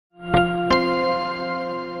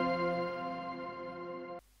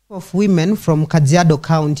Of women from Kajiado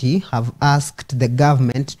County have asked the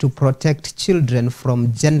government to protect children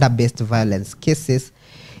from gender-based violence cases,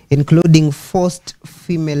 including forced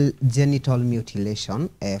female genital mutilation,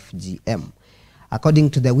 FGM. According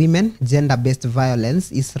to the women, gender-based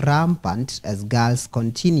violence is rampant as girls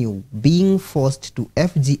continue being forced to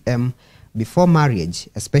FGM before marriage,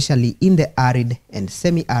 especially in the arid and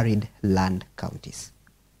semi-arid land counties.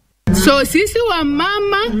 So sisi wa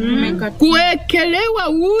mama kuekelewa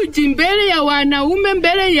uji mbele ya wanaume,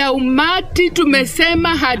 mbele ya umati,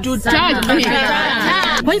 tumesema hatutaki.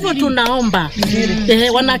 Kwa hivyo tunaomba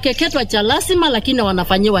wanakeketwa cha lazima lakini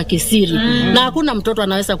wanafanyiwa kisiri na hakuna mtoto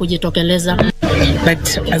anaweza kujitokeleza.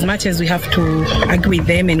 But as much as we have to agree with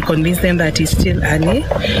them and convince them that it's still early,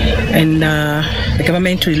 and the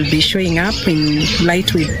government will be showing up in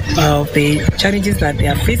light with the challenges that they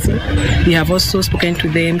are facing, we have also spoken to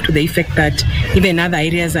them to the effect that even other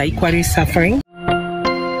areas are equally suffering.